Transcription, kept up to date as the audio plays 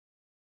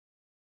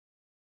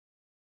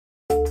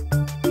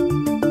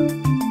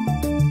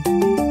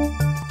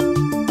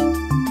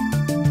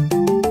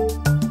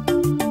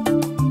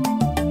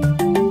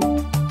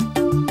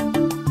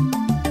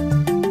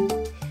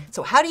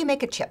how do you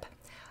make a chip?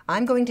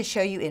 I'm going to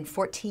show you in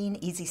 14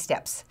 easy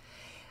steps.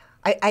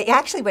 I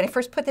actually, when I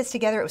first put this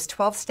together, it was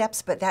 12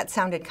 steps, but that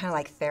sounded kind of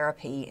like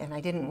therapy, and I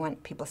didn't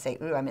want people to say,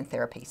 ooh, I'm in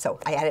therapy. So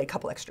I added a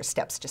couple extra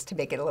steps just to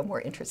make it a little more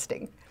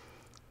interesting.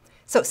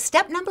 So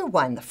step number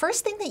one, the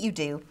first thing that you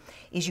do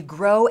is you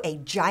grow a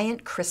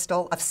giant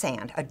crystal of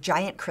sand, a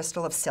giant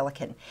crystal of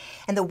silicon.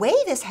 And the way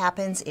this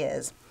happens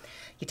is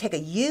you take a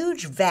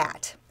huge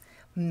vat,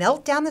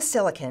 melt down the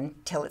silicon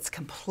till it's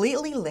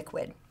completely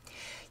liquid.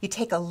 You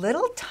take a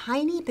little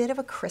tiny bit of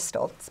a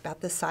crystal, it's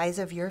about the size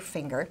of your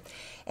finger,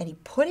 and you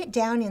put it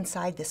down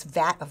inside this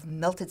vat of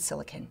melted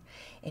silicon,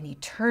 and you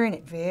turn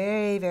it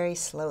very, very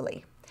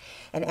slowly.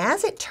 And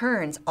as it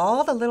turns,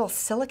 all the little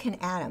silicon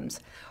atoms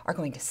are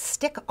going to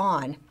stick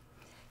on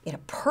in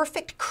a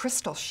perfect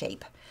crystal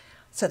shape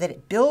so that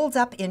it builds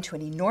up into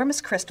an enormous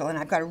crystal. And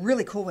I've got a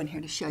really cool one here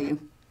to show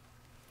you.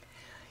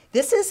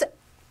 This is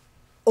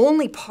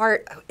only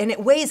part, and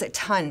it weighs a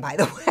ton, by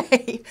the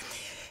way.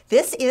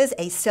 This is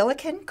a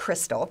silicon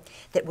crystal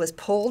that was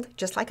pulled,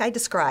 just like I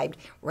described,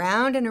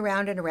 round and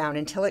around and around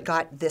until it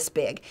got this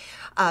big.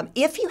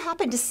 If you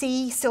happen to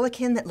see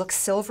silicon that looks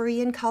silvery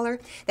in color,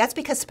 that's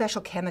because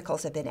special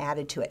chemicals have been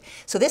added to it.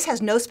 So this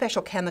has no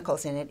special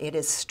chemicals in it. It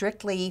is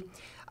strictly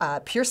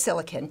pure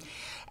silicon.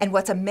 And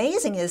what's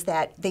amazing is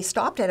that they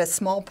stopped at a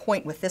small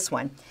point with this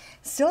one.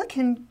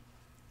 Silicon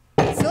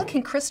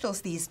crystals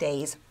these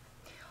days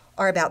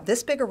are about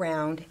this big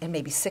around and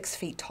maybe 6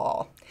 feet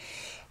tall.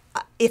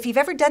 If you've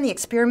ever done the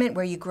experiment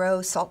where you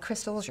grow salt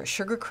crystals or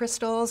sugar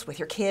crystals with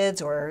your kids,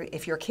 or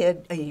if you're a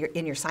kid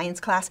in your science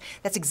class,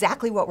 that's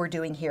exactly what we're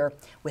doing here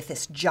with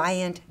this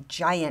giant,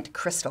 giant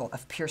crystal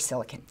of pure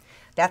silicon.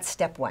 That's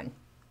step one.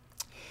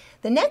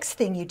 The next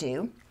thing you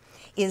do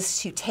is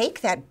to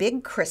take that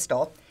big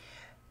crystal,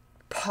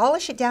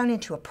 polish it down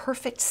into a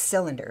perfect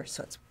cylinder,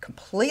 so it's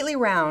completely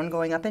round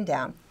going up and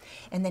down,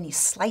 and then you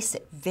slice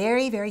it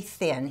very, very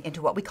thin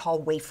into what we call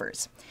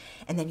wafers.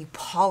 And then you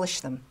polish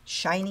them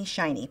shiny,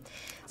 shiny.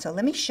 So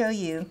let me show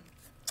you.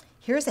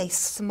 Here's a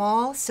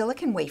small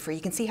silicon wafer. You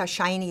can see how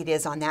shiny it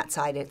is on that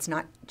side. It's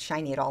not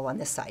shiny at all on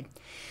this side.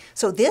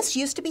 So this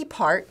used to be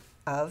part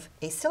of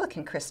a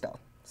silicon crystal.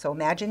 So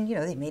imagine, you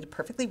know, they made it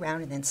perfectly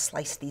round and then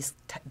sliced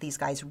these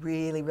guys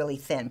really, really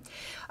thin.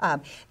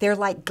 They're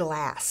like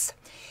glass.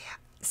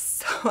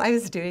 So I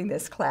was doing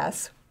this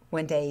class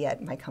one day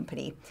at my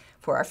company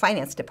for our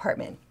finance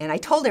department. And I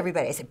told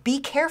everybody, I said, be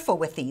careful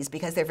with these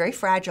because they're very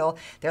fragile.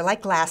 They're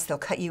like glass. They'll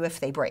cut you if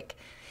they break.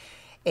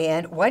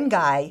 And one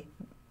guy,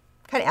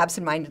 kind of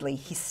absentmindedly,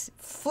 he's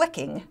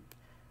flicking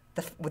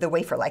the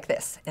wafer like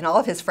this. And all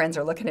of his friends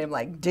are looking at him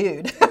like,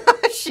 dude,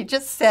 she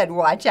just said,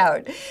 watch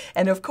out.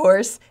 And of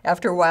course,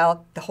 after a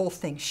while, the whole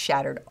thing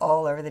shattered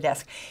all over the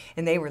desk.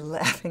 And they were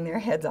laughing their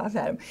heads off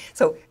at him.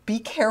 So be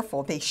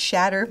careful. They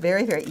shatter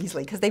very, very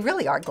easily because they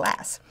really are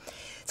glass.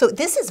 So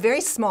this is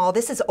very small.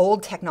 This is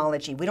old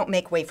technology. We don't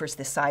make wafers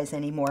this size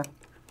anymore.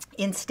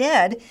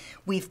 Instead,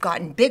 we've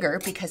gotten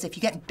bigger because if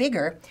you get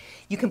bigger,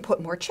 you can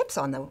put more chips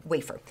on the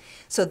wafer.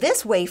 So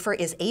this wafer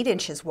is 8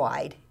 inches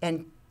wide,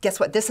 and guess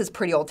what? This is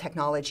pretty old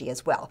technology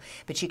as well.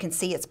 But you can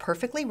see it's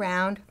perfectly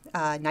round,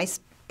 nice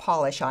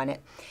polish on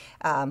it.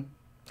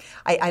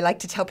 I like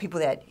to tell people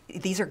that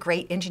these are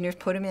great. Engineers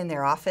put them in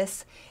their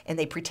office, and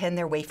they pretend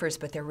they're wafers,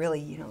 but they're really,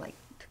 you know, like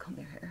to comb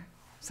their hair.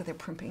 So they're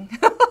primping.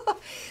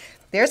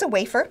 There's a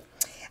wafer.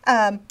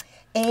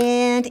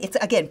 And it's,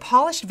 again,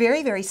 polished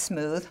very, very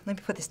smooth. Let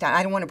me put this down.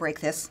 I don't want to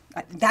break this.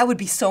 That would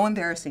be so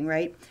embarrassing,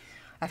 right?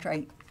 After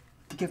I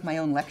give my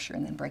own lecture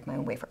and then break my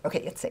own wafer.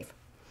 Okay, it's safe.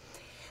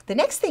 The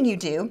next thing you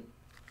do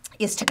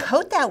is to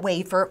coat that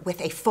wafer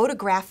with a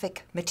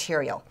photographic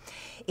material.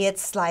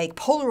 It's like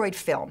Polaroid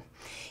film.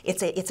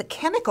 It's a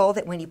chemical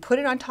that when you put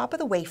it on top of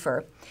the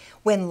wafer,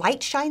 when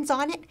light shines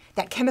on it,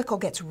 that chemical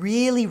gets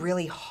really,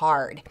 really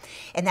hard.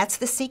 And that's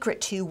the secret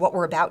to what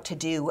we're about to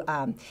do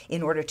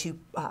in order to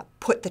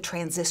put the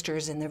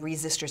transistors and the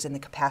resistors and the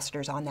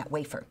capacitors on that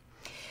wafer.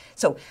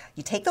 So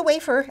you take the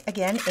wafer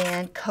again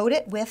and coat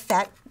it with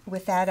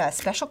that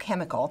special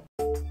chemical.